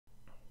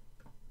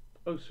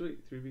Oh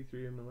sweet,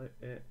 3v3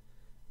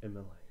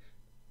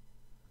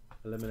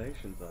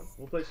 eliminations on.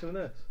 We'll play some of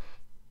this.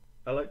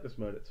 I like this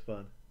mode, it's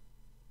fun.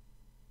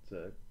 It's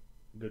a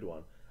good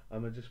one.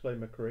 I'm gonna just play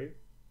McCree.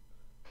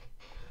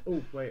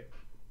 Oh wait.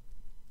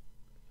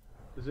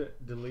 Does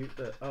it delete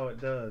the... Oh it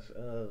does.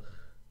 Ugh.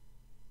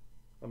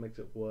 That makes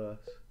it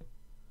worse.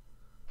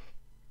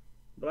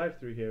 But I have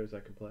 3 heroes I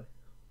can play.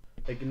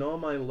 Ignore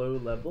my low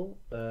level.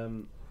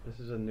 This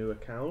is a new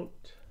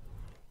account.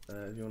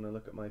 If you want to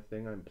look at my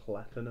thing, I'm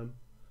platinum.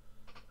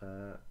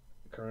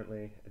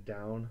 Currently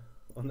down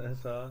on the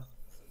SR.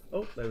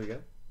 Oh, there we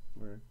go.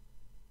 We're in.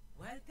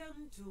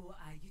 Welcome to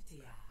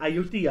Ayutthaya.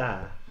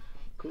 Ayutthaya!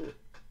 Cool.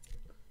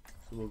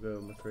 So we'll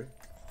go McCree.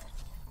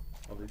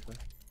 Obviously.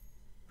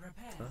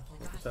 Prepare Huh? for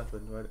What just battle.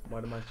 happened?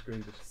 Why did my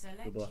screen just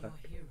Select go black?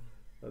 your hero.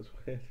 That's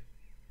weird.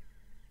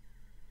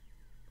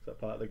 Is that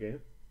part of the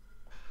game?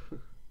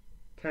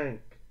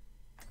 Tank.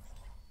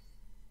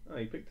 Oh,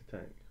 you picked a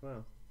tank.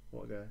 Wow,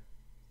 what a guy.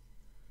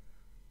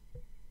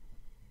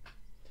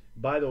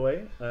 By the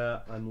way,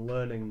 I'm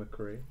learning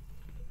McCree.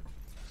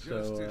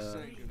 So,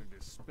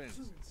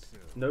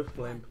 no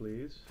flame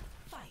please.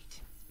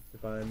 Fight.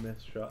 If I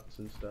miss shots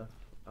and stuff,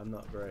 I'm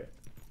not great.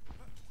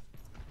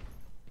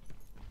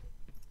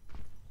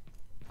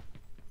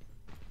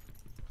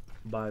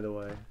 By the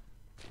way.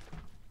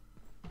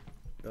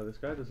 No, this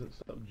guy doesn't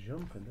stop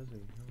jumping, does he?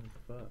 Holy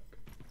fuck.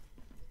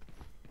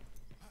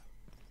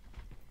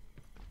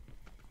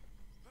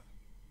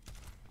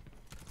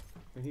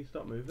 Can he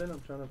stop moving?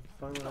 I'm trying to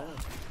find where I am.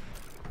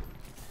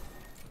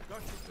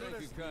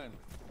 Thank you kindly.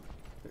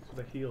 Thanks for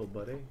the heal,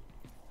 buddy.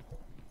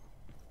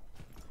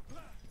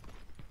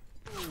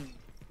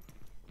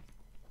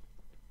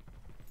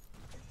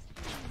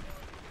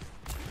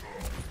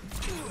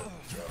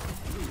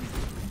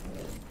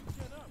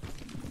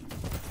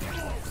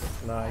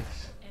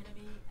 Nice.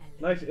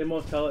 Nice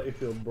immortality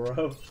field,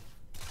 bro.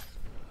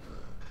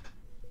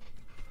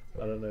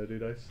 I don't know,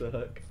 dude, I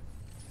suck.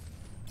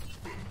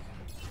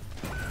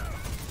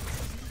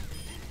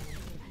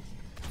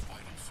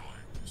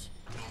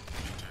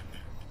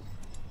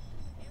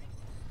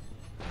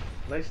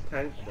 Nice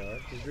tank, though.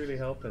 He's really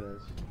helping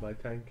us by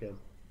tanking.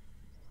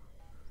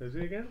 Who's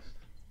he against?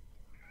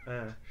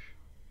 Ash.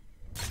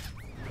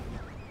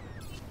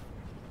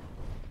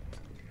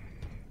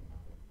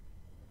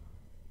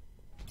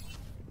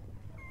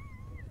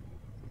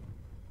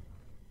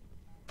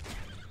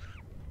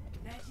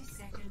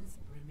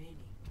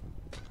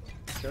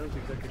 Sounds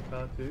like a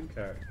cartoon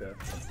character.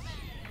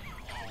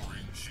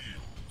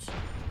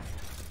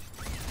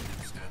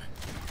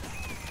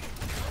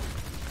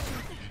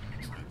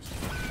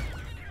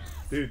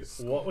 Dude,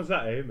 what was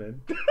that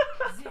aiming?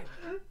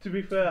 To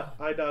be fair,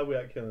 I died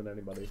without killing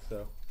anybody,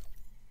 so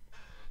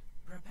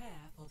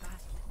Prepare for battle.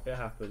 it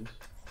happens.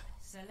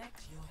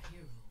 Select your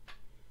hero.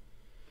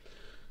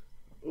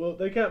 Well,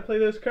 they can't play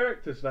those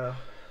characters now.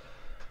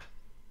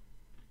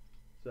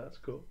 So that's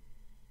cool.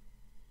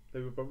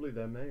 They were probably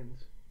their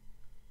mains.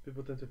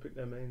 People tend to pick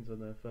their mains on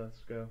their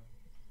first go.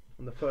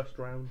 On the first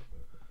round.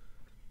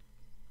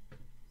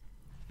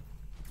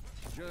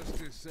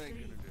 Justice ain't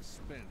gonna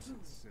dispense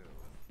itself.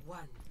 1.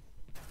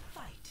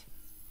 Fight.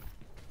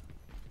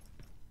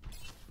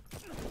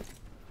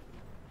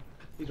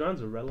 These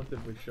rounds are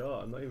relatively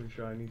short. I'm not even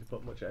sure I need to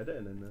put much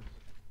editing in this.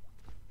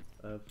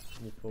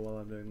 For while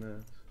I'm doing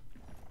this.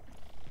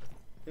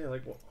 Yeah,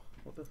 like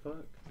what the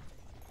fuck?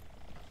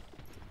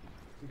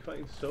 You're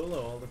fighting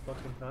solo all the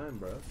fucking time,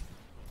 bro.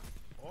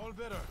 All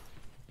better.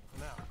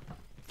 Now.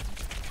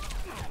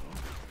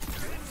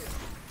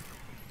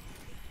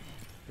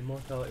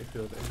 Immortality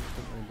field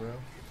instantly, bro.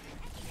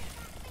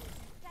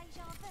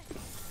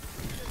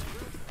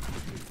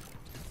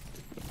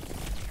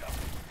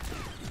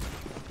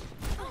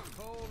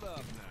 Hold up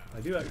now.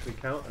 I do actually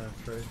counter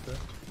Tracer.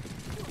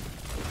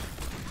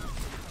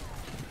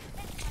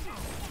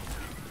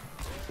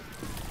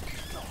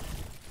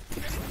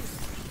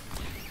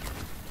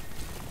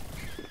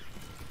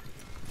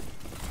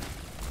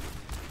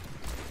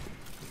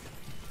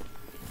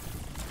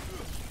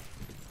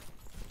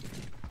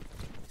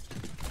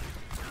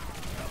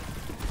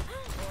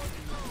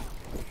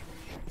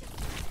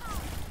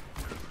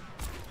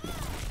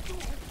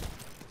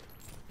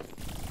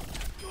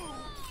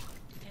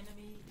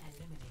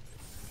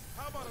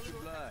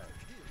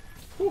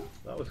 Whew,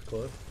 that was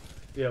close.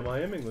 Yeah,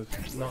 my aiming was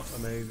not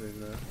amazing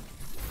there.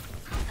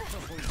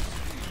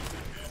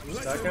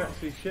 I can't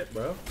see shit,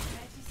 bro.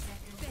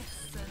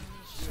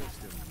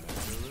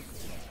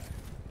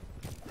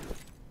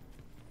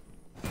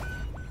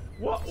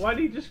 What? Why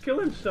did he just kill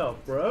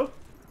himself, bro?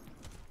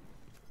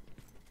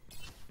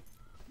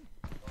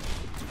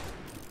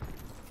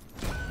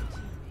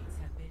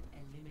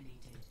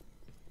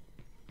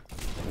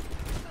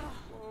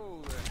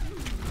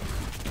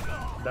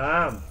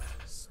 Damn.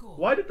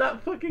 Why did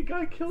that fucking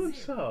guy kill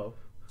himself?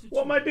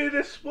 What am I doing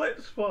this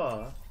splits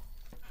for?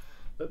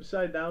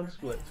 Upside down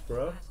splits,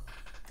 bro.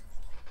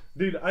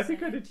 Dude, I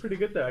think I did pretty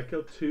good there. I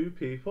killed 2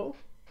 people.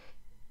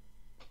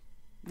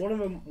 One of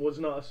them was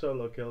not a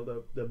solo kill,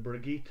 the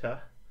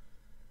Brigitte.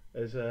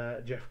 as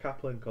Jeff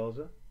Kaplan calls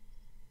her.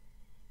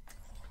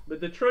 But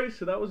the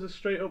Tracer, that was a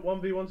straight up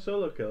 1v1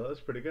 solo kill. That's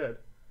pretty good.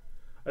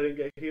 I didn't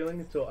get healing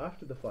until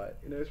after the fight.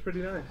 You know, it's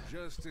pretty nice.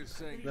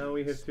 Justice ain't Now gonna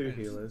we have 2 dispense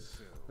healers.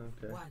 itself.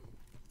 Okay. One.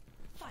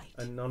 Fight.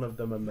 And none of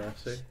them are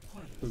Mercy,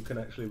 who can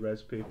actually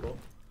res people.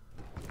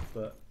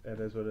 But it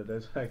is what it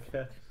is, I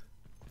guess.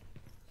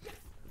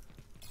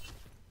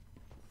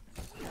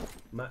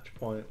 Match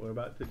point. We're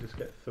about to just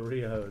get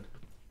 3-0'd.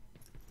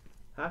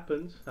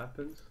 Happens,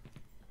 happens.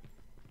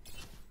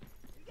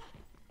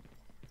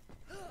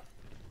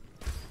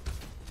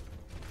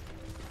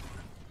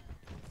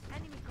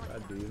 A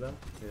diva?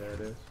 Yeah,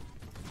 it is.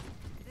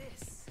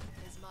 This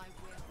is my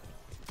will.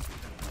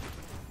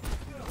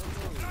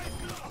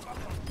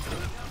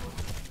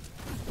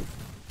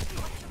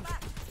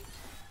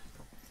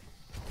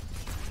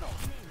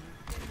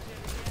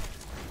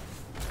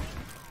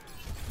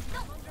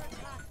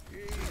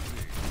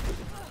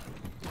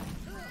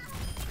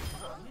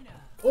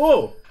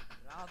 Oh!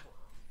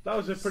 That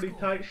was a pretty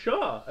tight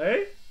shot,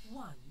 eh?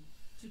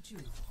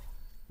 1-2.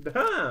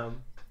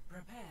 Damn!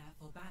 Prepare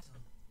for battle.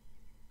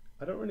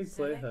 I don't really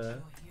play Select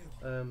her. your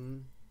hero.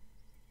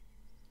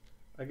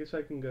 I guess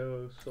I can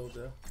go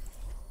soldier.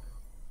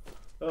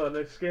 Oh,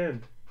 no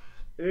skin.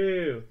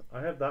 Ew.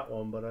 I have that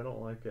one, but I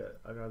don't like it.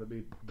 I'd rather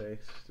be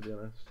base, to be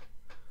honest.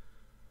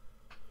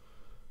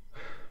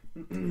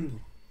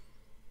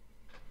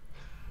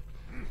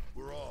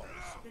 We're all.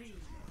 3,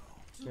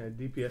 2, Yeah,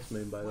 DPS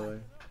main, by the way.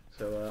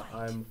 So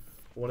I'm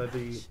one of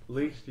the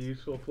least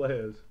useful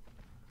players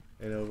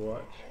in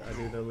Overwatch. I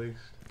do the least.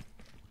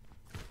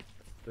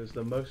 There's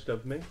the most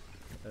of me.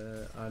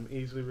 I'm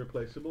easily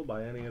replaceable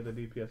by any other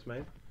DPS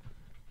main.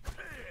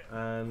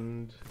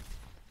 And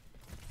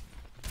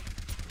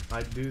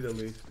I do the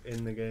least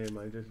in the game.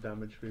 I just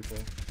damage people.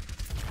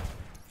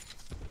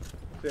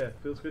 So yeah,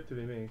 feels good to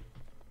be me.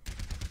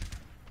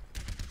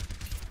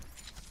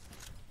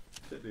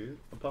 Shit, dude.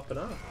 I'm popping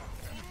off.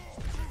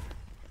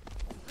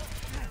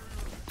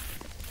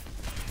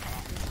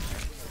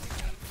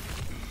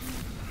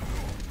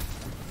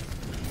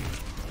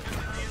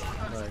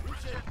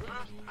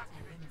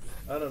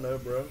 I don't know,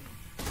 bro.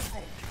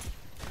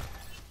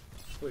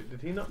 Wait,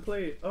 did he not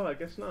play? Oh, I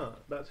guess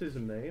not. That's his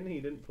main.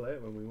 He didn't play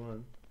it when we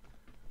won.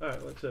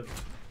 Alright, it's a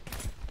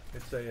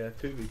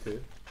 2v2.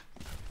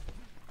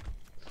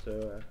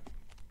 So,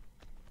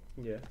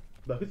 yeah.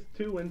 Both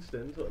 2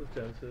 Winstons, what are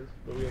the chances?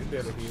 But we actually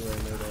have a healer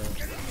and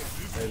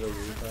they're the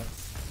Reaper.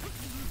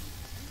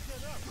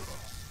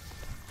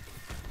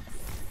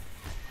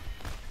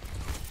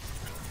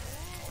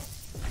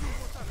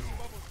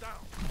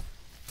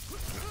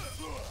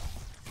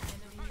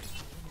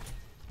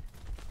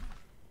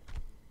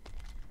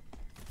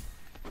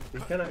 He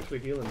can actually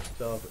heal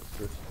himself, it's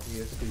just he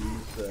has to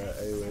use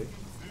AoE.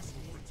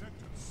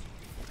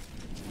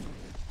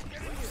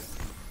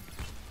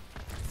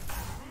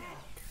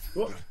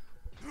 What?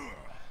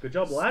 Good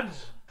job,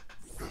 lads!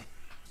 2.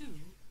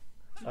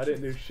 I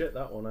didn't do shit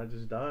that one, I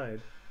just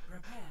died.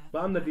 Prepare.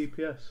 But I'm the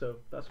DPS, so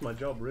that's my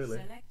job really.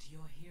 Select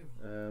your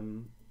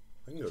hero.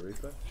 I can go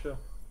Reaper, sure.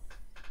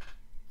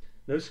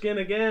 No skin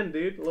again,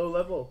 dude, low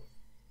level.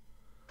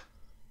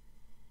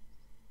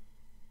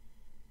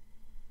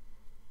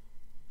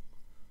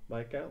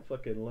 My account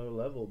fucking low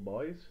level,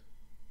 boys.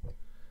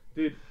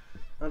 Dude,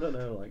 I don't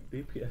know, like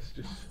DPS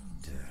just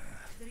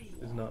 3,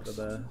 is not the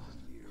best.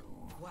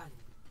 1.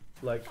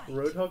 Like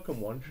Roadhog can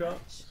one shot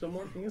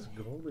someone, he has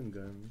golden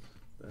guns.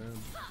 Damn.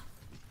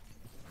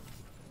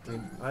 I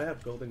mean, I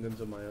have golden guns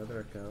on my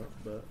other account,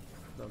 but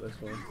not this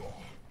one.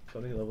 It's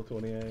only level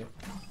 28.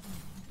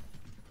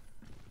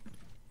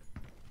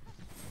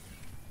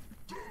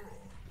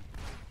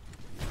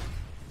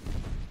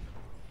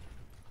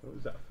 What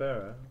was that,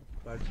 Farah?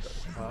 I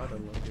just got hard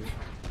unlucky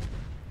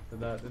for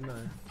that, didn't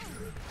I?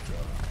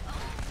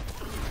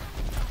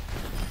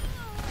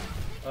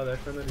 Oh, they're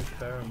trying to do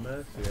Farah and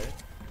Mercy, eh?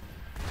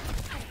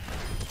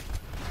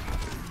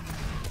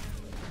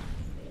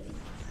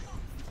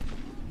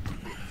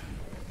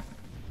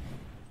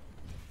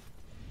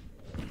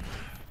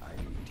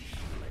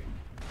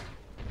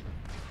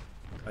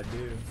 I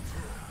do.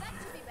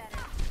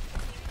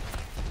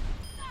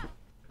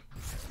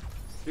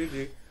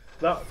 GG.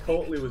 That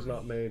totally was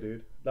not me,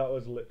 dude. That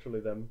was literally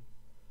them.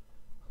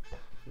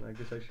 I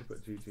guess I should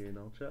put GG in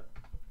all chat.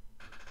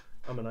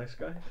 I'm a nice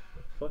guy.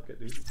 Fuck it,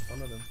 dude.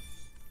 Honor them.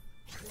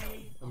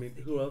 I mean,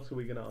 who else are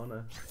we gonna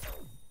honor?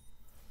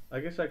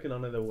 I guess I can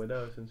honor the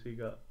Widow since he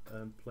got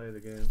play of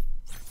the game.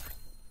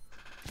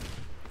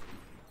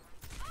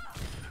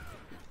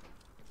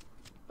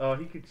 Oh,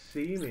 he could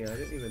see me. I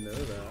didn't even know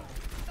that.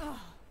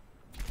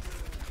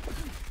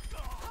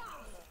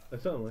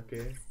 That's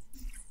unlucky.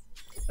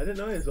 I didn't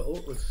know his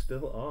ult was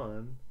still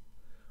on.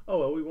 Oh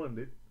well, we won,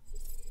 dude.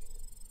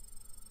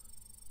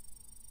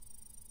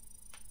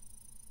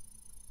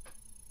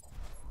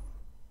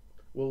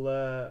 We'll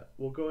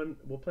go and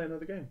we'll play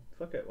another game.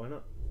 Fuck it, why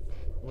not?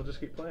 We'll just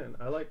keep playing.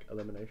 I like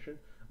elimination,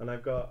 and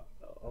I've got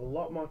a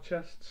lot more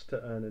chests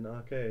to earn in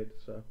arcade,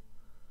 so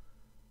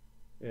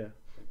yeah.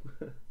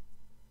 Prepare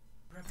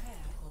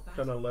for battle.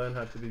 trying to learn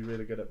how to be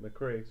really good at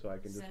McCree so I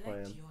can just play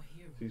him. Your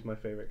hero. He's my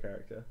favorite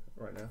character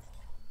right now.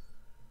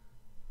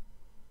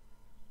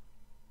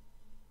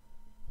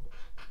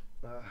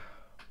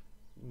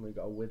 We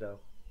got a widow.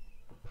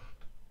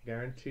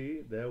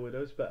 Guarantee their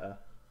widow's better.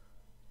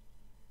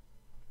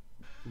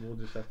 We'll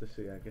just have to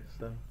see, I guess,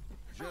 though.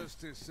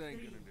 Justice ain't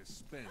gonna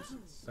dispense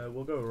itself.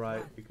 We'll go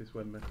right because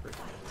we're McCree.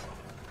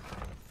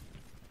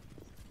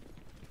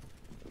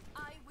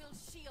 I will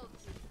shield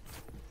you.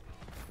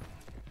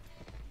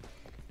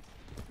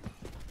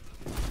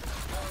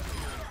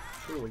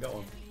 Cool, we got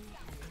one.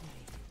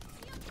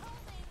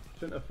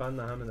 Shouldn't have fanned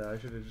the hammer there. I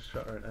should have just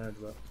shot her in the head,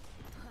 but.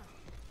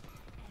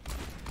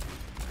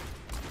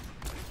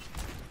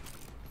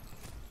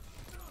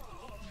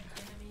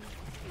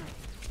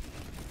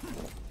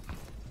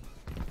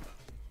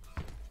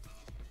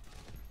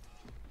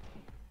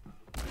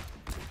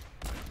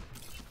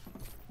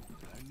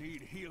 I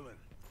need healing.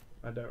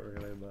 I don't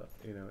really, but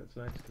you know, it's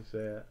nice to say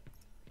it.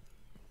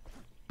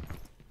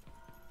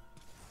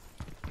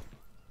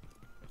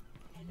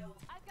 Hello.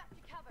 I've got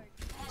you covered.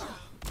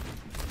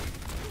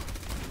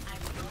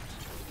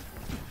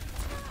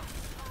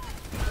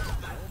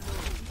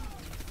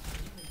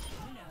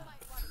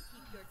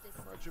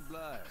 Much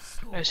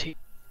obliged. As he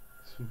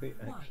Something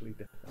actually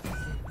different.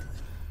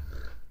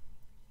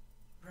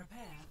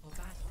 Prepare for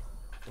battle.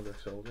 For the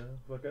soldier?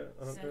 Fuck it,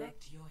 I don't care.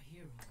 Select your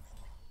hero.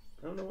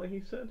 I don't know what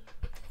he said.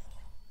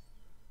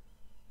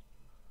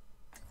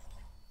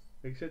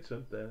 He said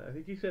something. I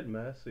think he said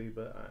mercy,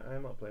 but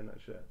I'm not playing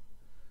that shit.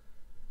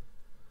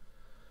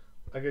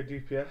 I go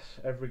DPS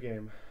every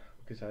game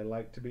because I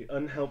like to be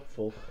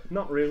unhelpful.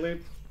 Not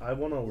really. I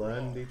want to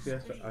learn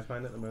DPS. I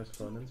find it the most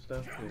fun and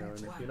stuff, you know.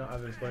 And if you're not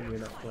having fun, you're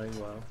not playing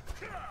well.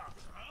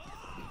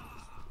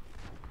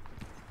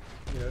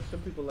 You know,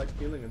 some people like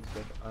healing and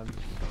stuff. I'm just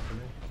not for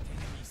me.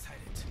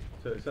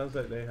 So it sounds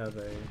like they have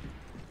a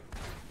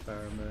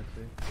Fire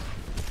Mercy.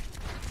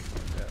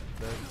 Yeah,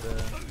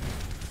 there's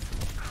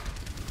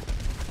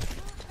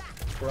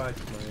Christ,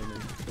 my enemy.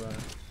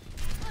 Christ.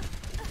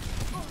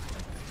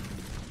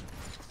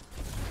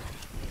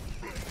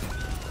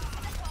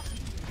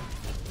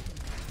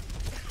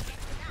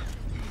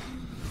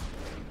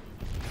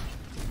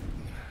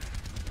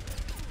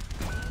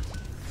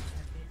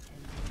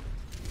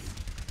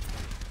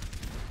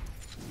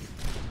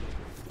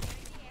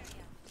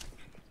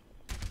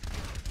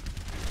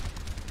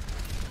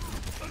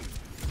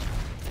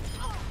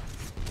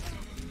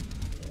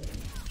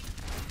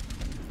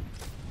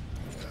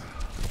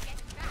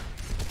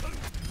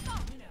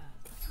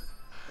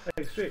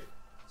 Hey, shit.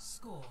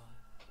 Score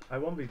I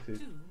 1v2.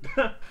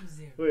 2-0.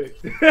 Wait.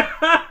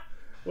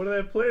 One of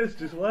their players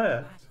just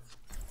left. Battle.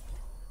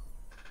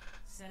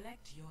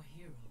 Select your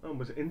hero. Oh,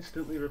 was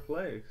instantly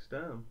replaced.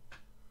 Damn.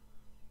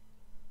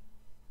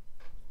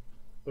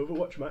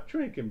 Overwatch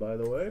matchmaking, by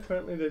the way.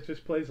 Apparently there's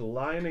just players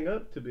lining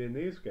up to be in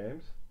these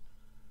games.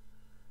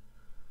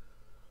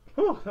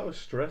 Oh, that was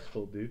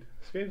stressful, dude.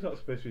 This game's not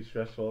supposed to be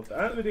stressful.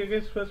 Aren't video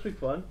games supposed to be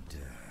fun?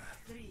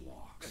 3,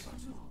 2,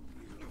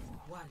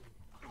 1.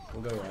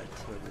 We'll go right.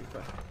 Go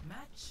Reaper.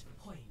 Match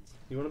point.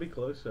 You want to be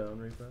closer on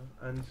Reaper.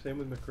 And same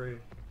with McCree.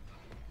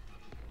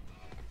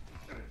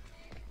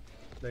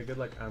 They're good,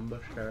 like,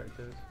 ambush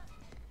characters.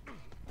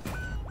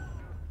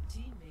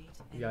 Teammate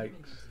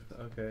Yikes.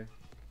 eliminated. Okay.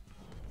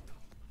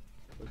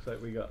 Looks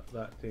like we got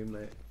that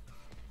teammate.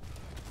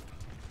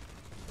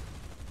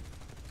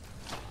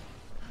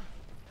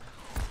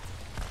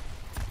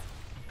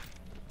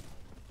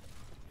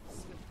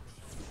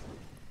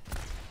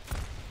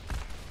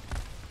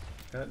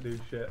 Can't do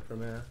shit from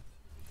here.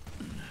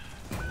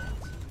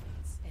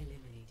 Teammates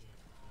eliminated.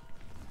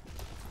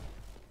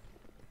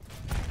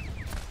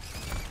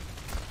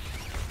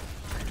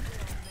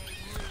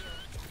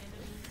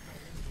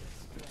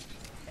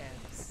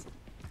 Else.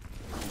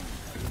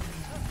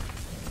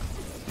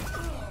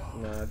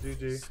 Nah,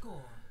 GG.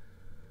 Score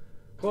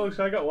Close,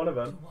 I got one of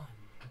them. 2-1.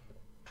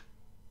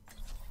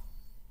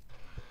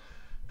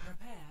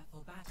 Prepare for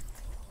battle.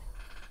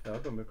 Yeah,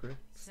 I've got McCree.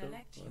 Still,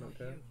 Select I your don't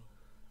hero.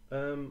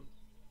 care.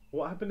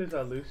 What happened is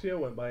that Lucio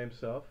went by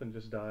himself and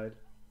just died.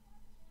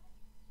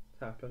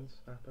 Happens.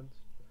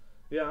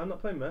 Yeah, I'm not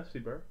playing Mercy,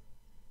 bro.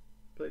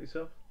 Play it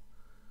yourself.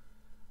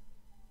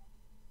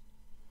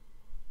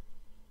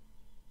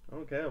 I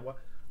don't care.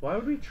 Why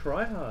would we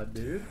try hard,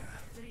 dude?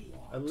 3,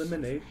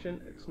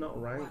 Elimination, it's not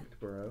ranked,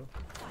 bro.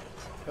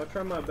 I'll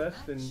try my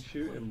best in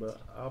shooting, but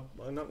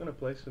I'm not gonna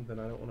play something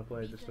I don't want to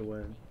play just to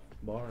win.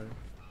 Boring.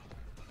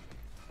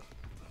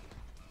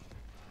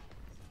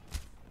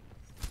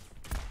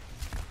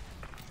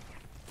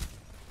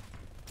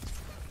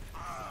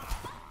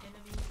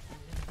 enemy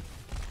eliminated.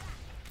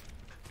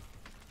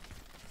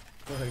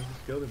 Oh, he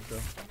just killed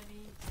himself.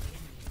 Enemy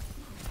eliminated.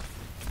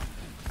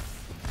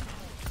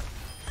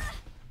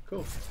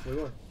 Cool, we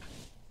won.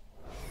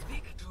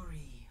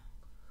 Victory.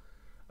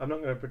 I'm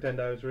not gonna pretend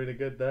I was really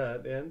good there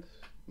at the end.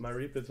 My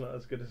Reaper's not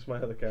as good as my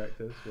other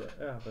characters, but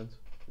it happens.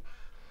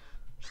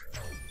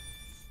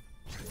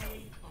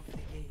 Play of the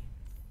game.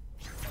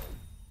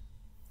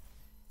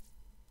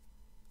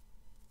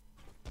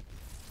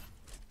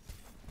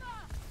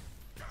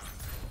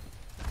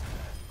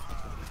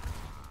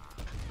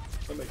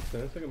 That makes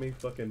sense. Look at me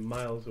fucking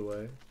miles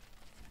away.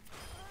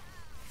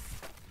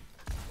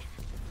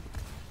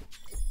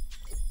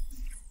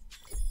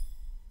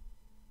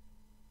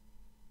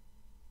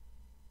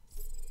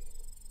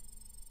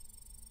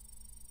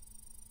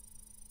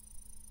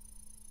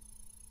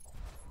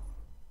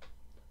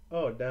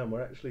 Oh damn,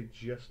 we're actually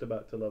just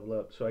about to level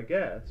up, so I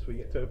guess we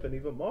get to open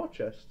even more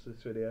chests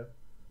this video.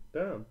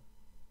 Damn.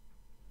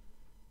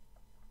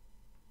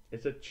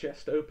 It's a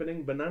chest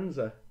opening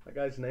bonanza. That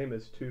guy's name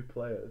is 2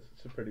 Players.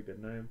 It's a pretty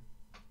good name.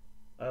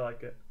 I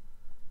like it.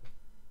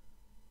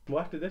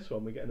 Well, after this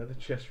one, we get another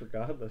chest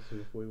regardless of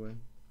if we win.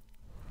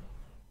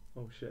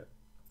 Oh shit.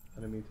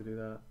 I didn't mean to do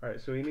that.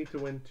 Alright, so we need to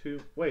win 2...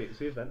 Wait, is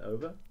the event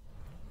over?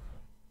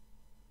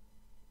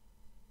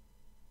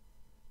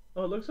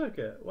 Oh, it looks like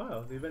it.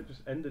 Wow, the event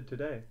just ended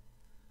today.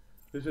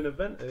 There's an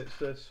event,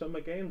 it's a Summer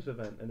Games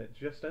event, and it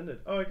just ended.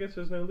 Oh, I guess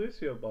there's no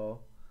Lucio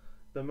ball.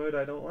 The mode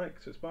I don't like,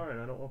 'cause it's boring.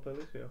 I don't want to play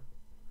Lucio.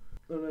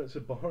 Oh no, it's a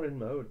boring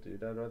mode,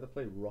 dude. I'd rather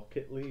play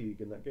Rocket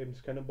League, and that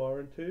game's kind of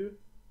boring too.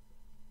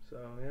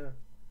 So, yeah.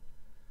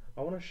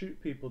 I want to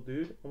shoot people,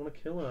 dude. I want to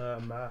kill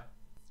them.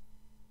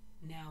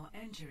 Now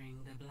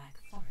entering the Black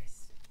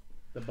Forest.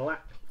 The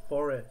Black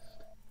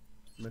Forest.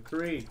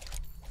 McCree.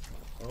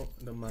 Oh,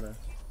 no matter.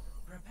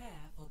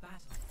 Prepare for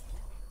battle.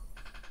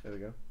 There we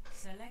go.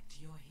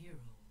 Select your hero.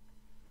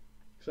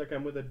 Looks like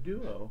I'm with a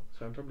duo,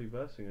 so I'm probably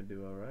versing a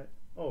duo, right?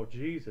 Oh,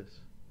 Jesus.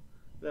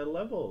 They're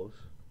levels.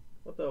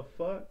 What the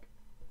fuck?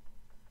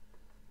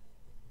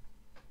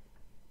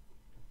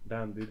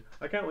 Damn, dude.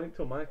 I can't wait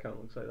till my account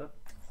looks like that.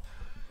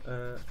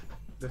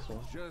 This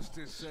one.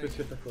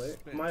 Specifically.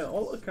 My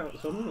alt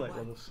account's only like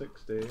level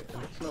 60,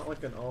 and it's not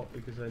like an alt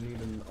because I need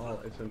an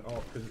alt, it's an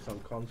alt because it's on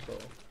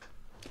console.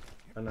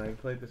 And I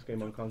played this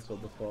game on console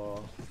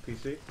before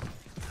PC,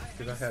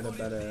 because I had a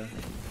fresh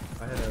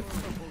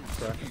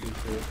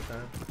PC at the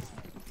time.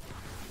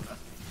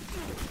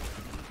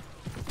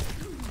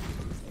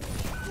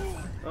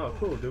 Oh,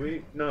 cool. Do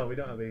we? No, we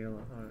don't have any.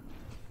 Alright.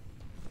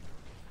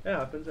 It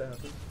happens. It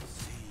happens.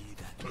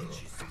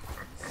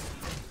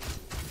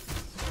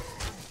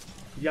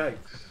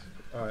 Yikes.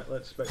 Alright,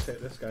 let's spectate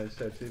this guy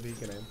instead, see if he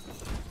can aim.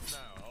 Now,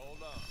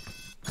 hold on.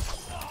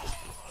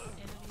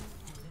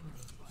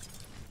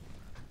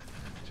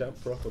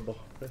 Jump proper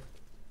ball.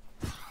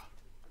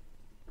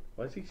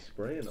 Why is he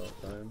spraying all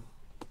the time?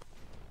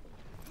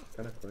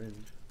 Kinda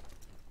cringe.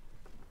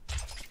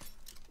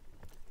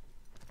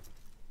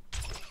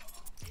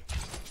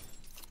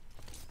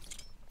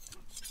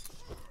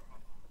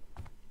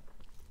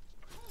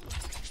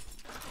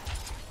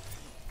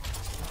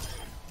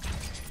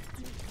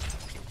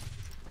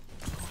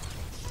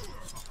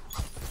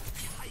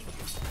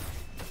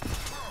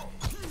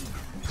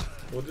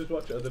 We'll just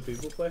watch other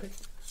people play.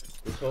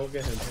 This whole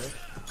game here.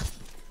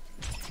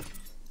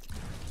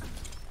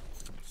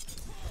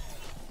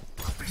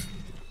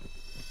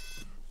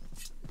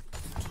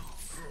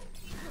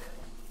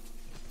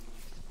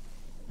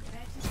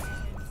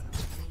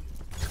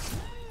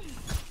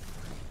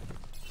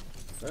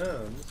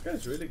 Damn, this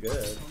guy's really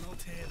good.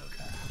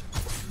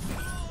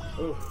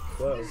 Oh,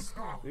 whoa.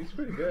 He's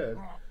pretty good.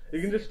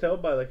 You can just tell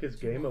by like his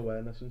game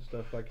awareness and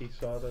stuff, like he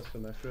saw the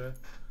Symmetra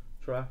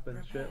trap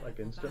and shit like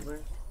instantly.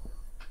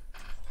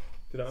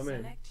 Do you know what I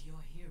mean?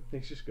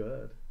 He's just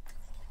good.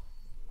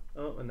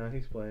 Oh, and now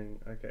he's playing.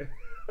 Okay.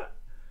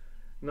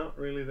 Not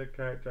really the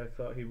character I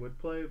thought he would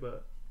play,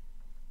 but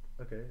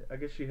okay. I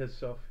guess she has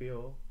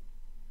self-heal.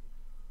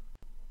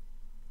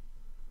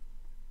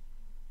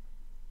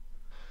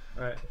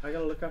 Alright, I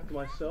gotta look after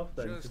myself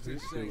then, because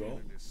he's too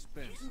low.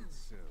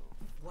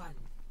 One.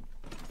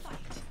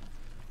 Fight.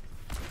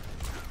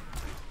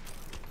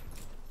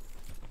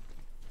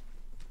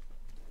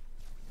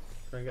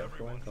 Try and get a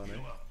flank on it.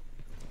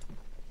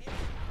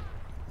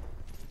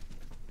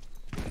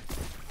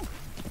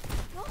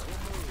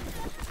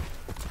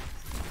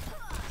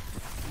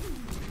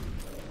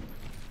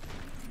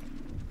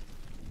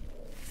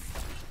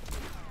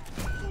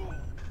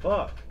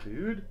 Fuck,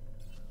 dude.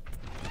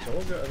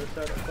 Soldier other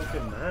side of the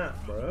fucking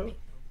map, bro.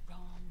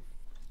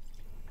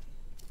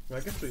 I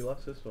guess we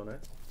lost this one, eh?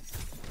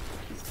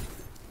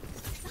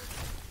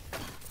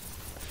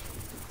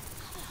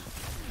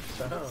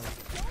 Sound.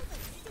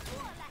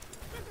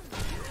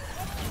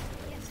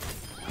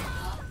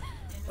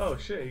 Oh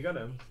shit, you got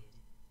him.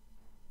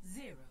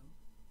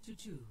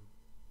 0-2.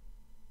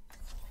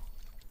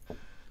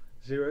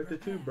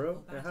 0-2,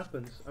 bro. It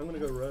happens. I'm gonna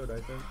go road, I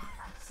think.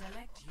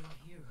 Select your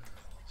hero.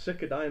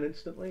 Sick of dying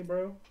instantly,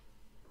 bro.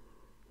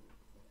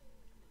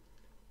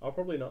 I'll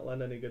probably not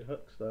land any good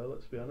hooks though,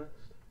 let's be honest.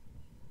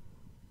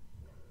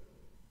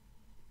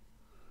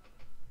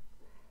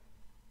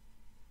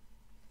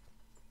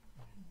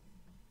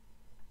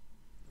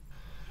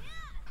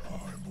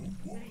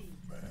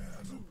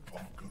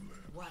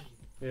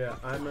 Yeah,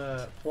 I'm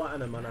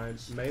platinum and I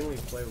mainly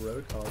play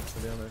road cards, to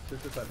be honest.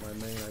 This is like my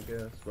main, I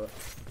guess, but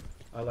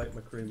I like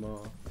McCree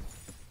more.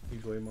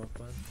 He's way more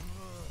fun.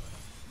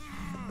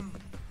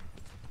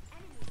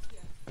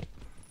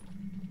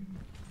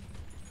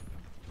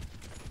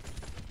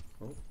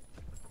 Oh,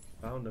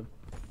 found him.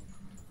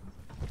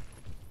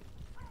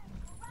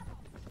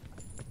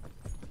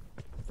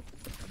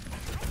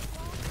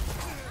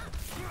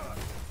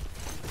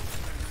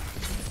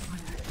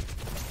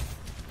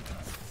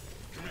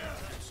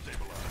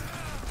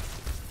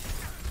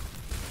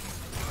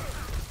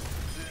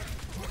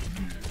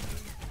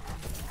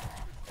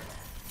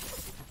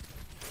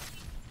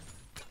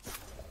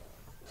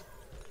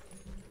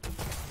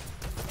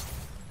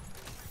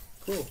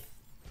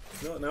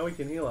 No, now we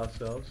can heal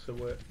ourselves, so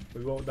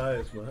we won't die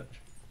as much.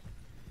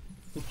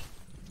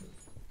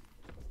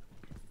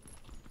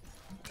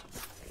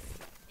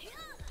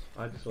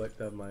 I just like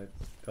to have my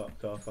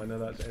topped off. I know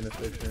that's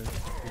inefficient.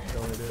 You should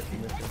only do it for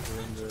missions or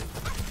injuries.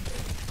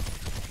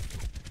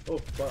 Oh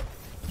fuck.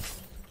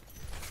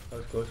 That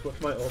was close.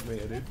 What's my ult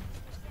meter, dude?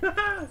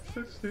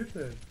 So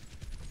stupid.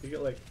 You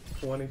get like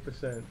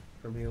 20%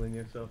 from healing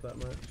yourself that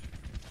much.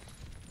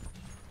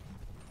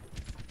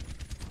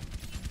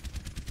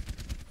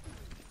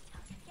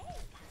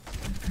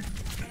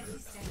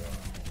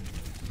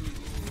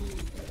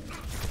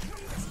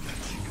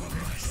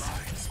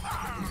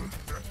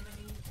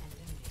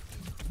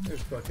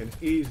 It's fucking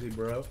easy,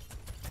 bro.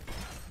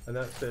 And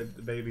that said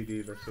the baby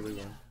diva, so we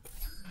won.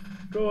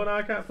 Go on,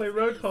 I can't play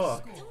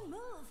Roadhog.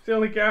 It's the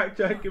only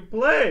character I can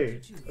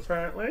play,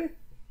 apparently.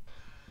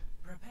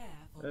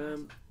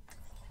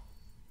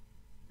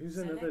 Who's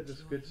another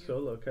just good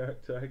solo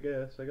character, I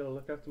guess. I gotta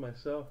look after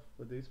myself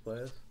with these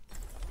players.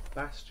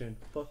 Bastion,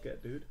 fuck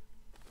it, dude.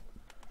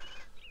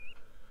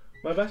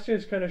 My Bastion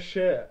is kind of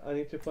shit. I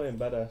need to play him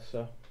better,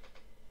 so.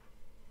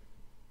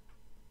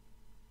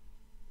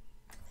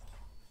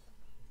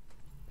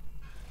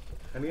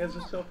 And he has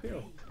a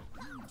self-heal.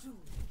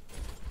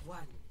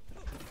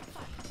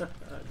 I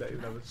don't even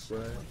have a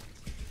spray.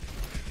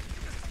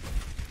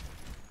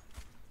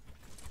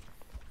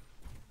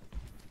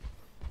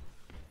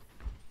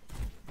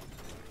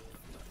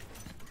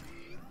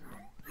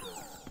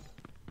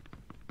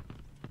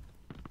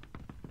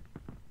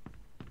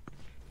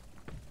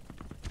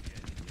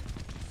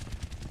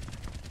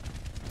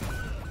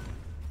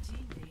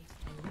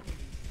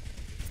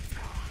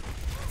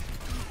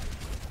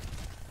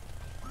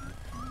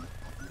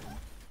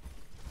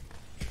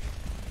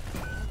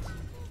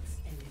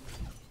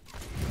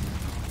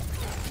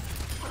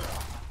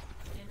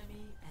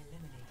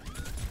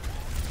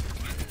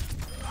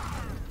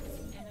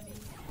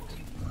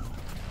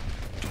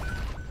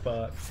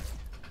 Fuck.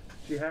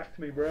 She hacked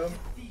me, bro.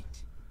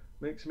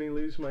 Makes me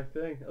lose my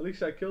thing. At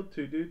least I killed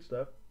 2 dudes,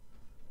 though.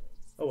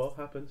 Oh well,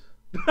 happens.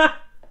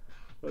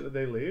 What, did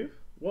they leave?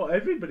 What,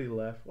 everybody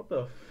left? What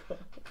the fuck?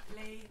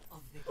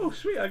 Oh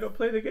sweet, I got to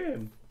play the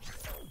game.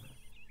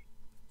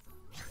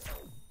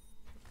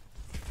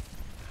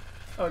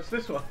 Oh, it's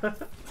this one.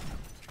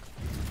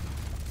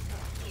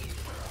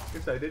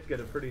 Guess I did get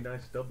a pretty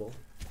nice double.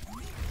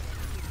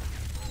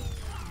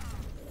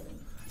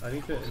 I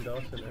need to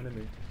endorse an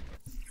enemy.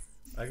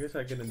 I guess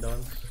I can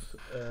endorse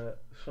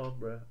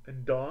Sombra.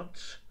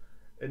 Endorse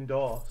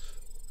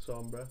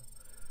Sombra.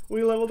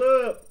 We leveled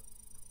up!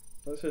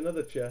 That's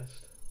another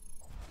chest.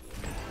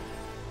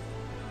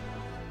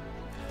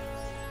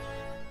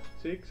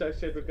 See, because I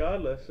said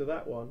regardless of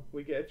that one,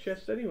 we get a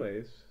chest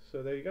anyways.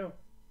 So there you go.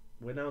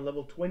 We're now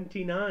level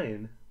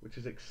 29, which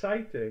is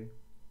exciting.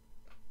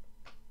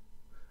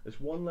 It's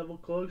one level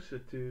closer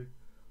to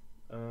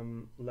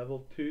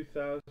level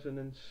 2000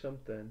 and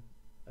something.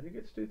 I think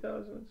it's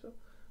 2000 and something.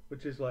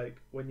 Which is like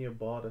when your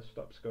border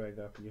stops going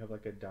up and you have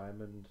like a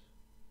diamond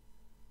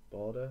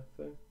border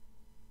thing.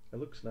 It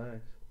looks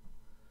nice.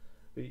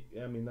 But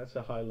I mean, that's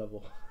a high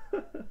level.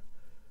 But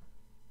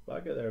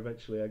I'll get there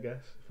eventually, I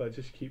guess, if I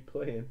just keep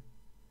playing.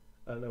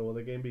 I don't know, will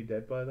the game be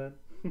dead by then?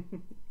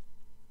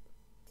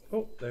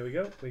 Oh, there we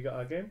go. We got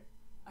our game.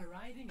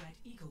 Arriving at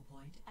Eco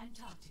Point,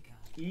 Antarctica.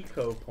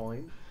 Eco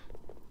Point?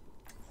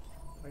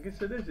 I guess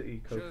it is an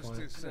Eco Point.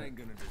 Justice ain't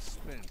gonna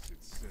dispense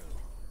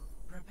itself.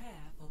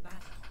 Prepare for battle.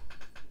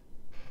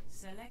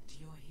 Select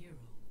your hero.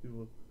 We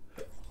will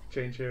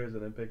change heroes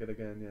and then pick it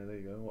again. Yeah, there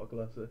you go. What a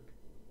classic.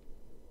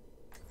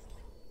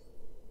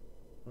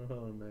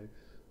 Oh, nice.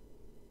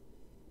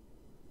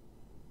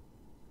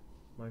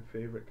 My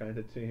favorite kind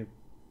of team.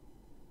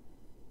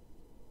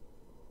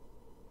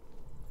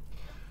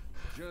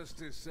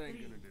 Justice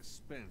ain't gonna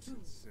dispense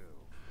itself.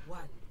 1.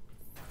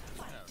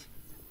 Fight.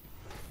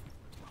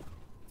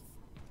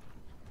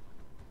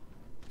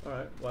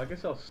 Alright, well I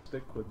guess I'll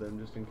stick with them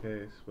just in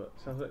case, but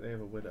sounds like they have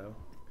a widow.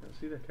 Can't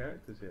see their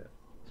characters yet.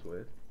 It's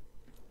weird.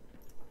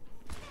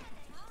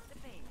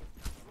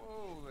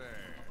 Whoa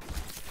there.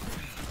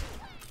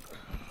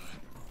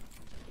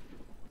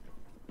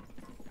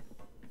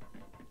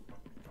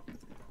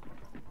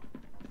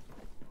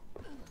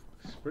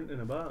 Sprinting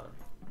about.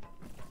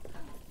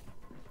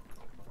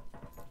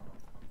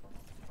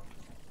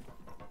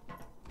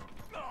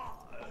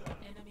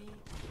 Enemy.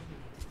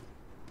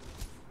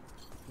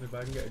 If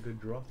I can get a good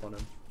drop on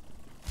him.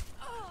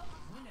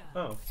 Winner.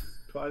 Oh,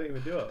 I didn't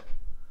even do it.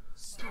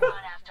 One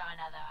after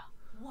another.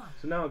 1.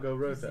 So now I'll go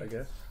rotate, I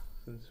guess,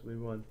 since we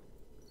won.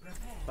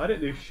 Prepare. I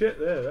didn't do shit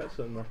there, that's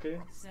unlucky.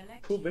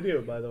 Select Cool your video,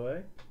 hero. by the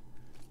way.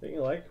 Don't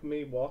you like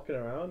me walking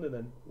around and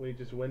then we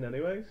just win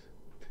anyways?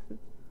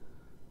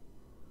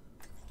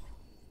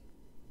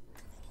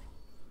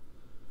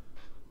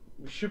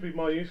 We should be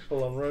more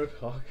useful on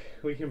Roadhog.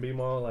 We can be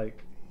more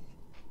like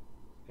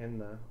in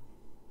there.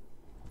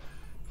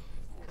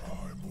 I'm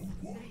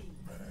a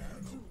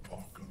one-man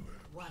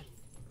apocalypse. 1.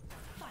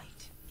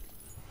 Fight.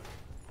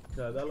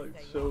 Yeah, that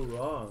looks so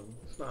wrong.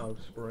 That's not how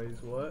sprays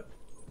work.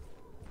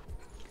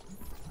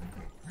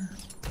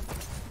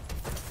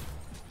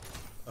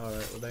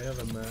 Alright, well they have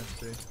a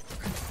mercy.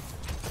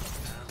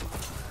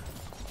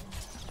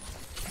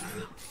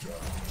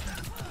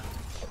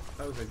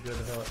 That was a good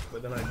hook,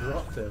 but then I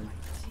dropped him.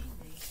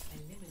 Teammate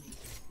eliminated.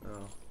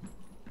 Oh.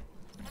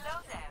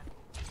 Hello there.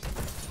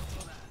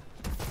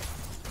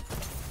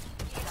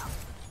 Heal up.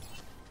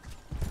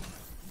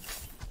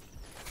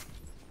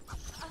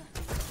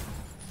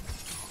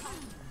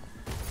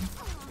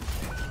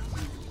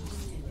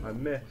 I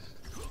missed.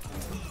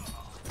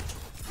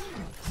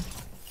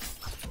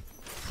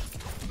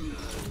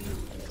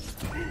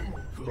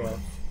 Well,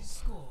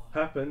 Score.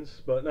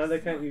 happens, but now they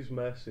can't use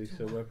mercy,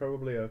 so we're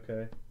probably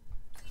okay.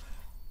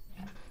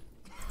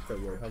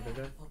 Don't worry, how they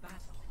go? For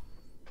battle.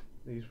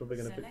 He's probably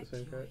going to pick the Select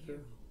same your character.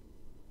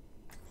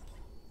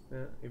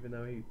 hero. Yeah, even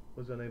though he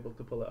was unable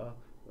to pull it off.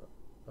 But,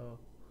 oh.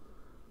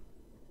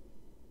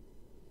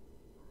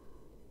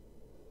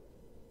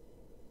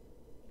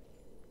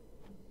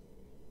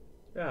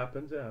 It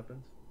happens, it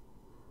happens.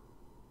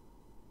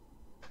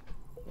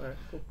 Alright,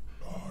 cool.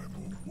 I'm a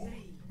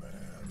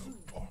one-man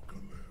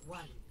apocalypse. 1.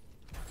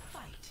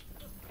 Fight.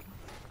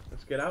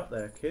 Let's get out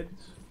there,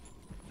 kids.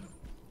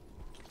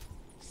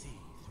 See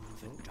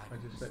through the I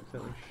dragon's just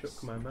accidentally eyes.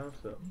 shook my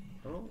mouse up.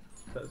 Oh,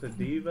 that's a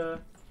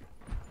diva.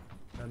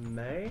 A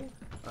May?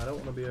 I don't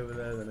want to be over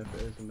there then if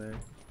it is a May.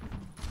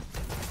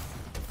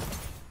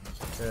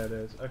 There it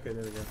is. Okay,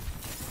 there we go.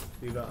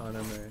 Diva on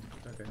a May.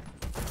 Okay.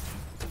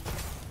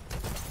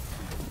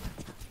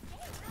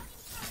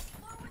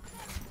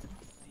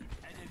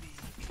 The enemy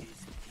is here.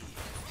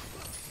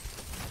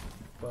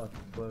 Fuck,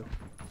 close. Enemy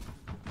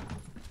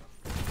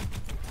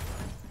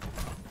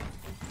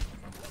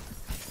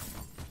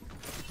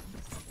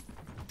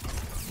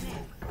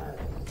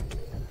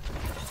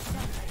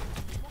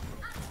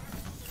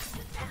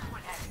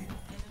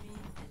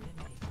eliminated.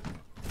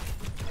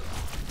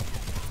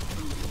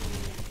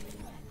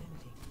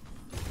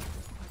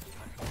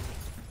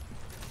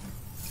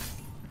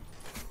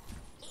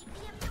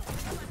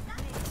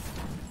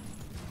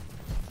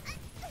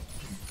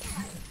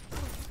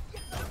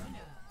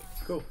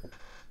 Cool.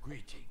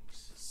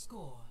 Greetings.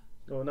 Score.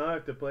 Oh, now I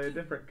have to play a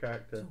different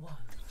character.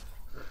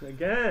 2-1.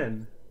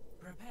 Again!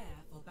 Prepare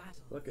for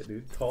battle. Look at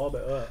dude, carve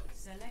it up.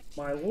 Select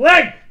My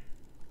leg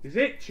is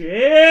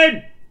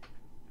itching!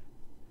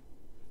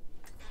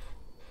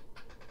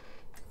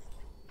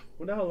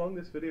 Wonder how long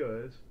this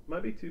video is.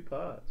 Might be 2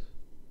 parts.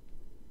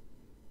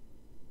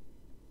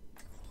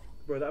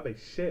 Bro, that'd be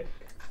sick.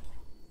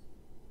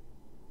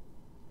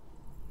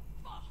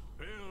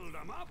 Build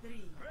 'em up.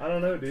 3. I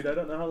don't know, dude. I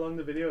don't know how long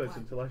the video is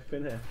until I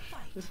finish.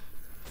 Fight.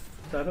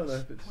 So I don't know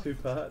if it's 2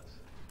 parts.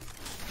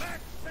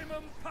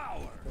 Maximum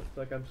power. Looks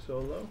like I'm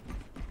solo.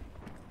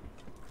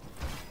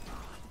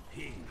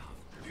 King of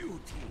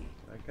beauty.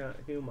 I can't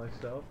heal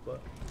myself,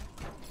 but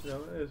you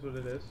know, it is what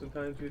it is.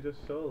 Sometimes you're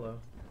just solo.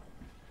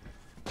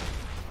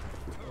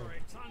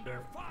 Turrets under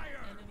shit. fire.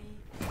 Enemy.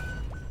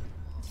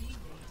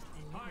 Teammate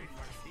I eliminated.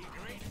 foresee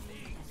great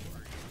things.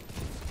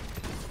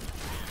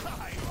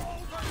 I'm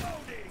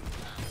overloading.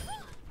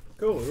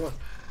 Cool, we won.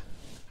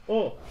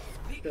 Oh!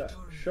 That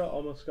Victory. shot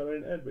almost got her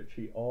in the head, but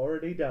she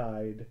already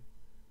died.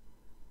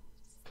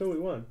 So we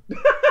won.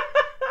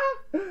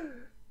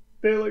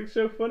 They look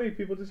so funny,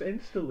 people just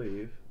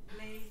insta-leave.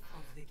 Play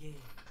of the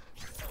game.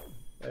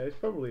 It's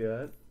probably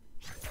earned.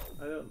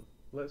 I don't...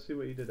 Let's see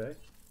what you did, eh?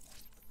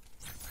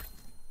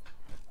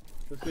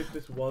 Let's see if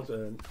this was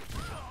earned.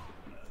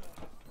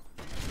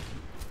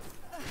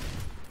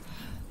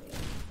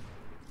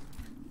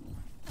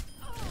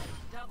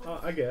 Double. Oh,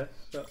 I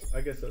guess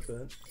that's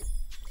earned.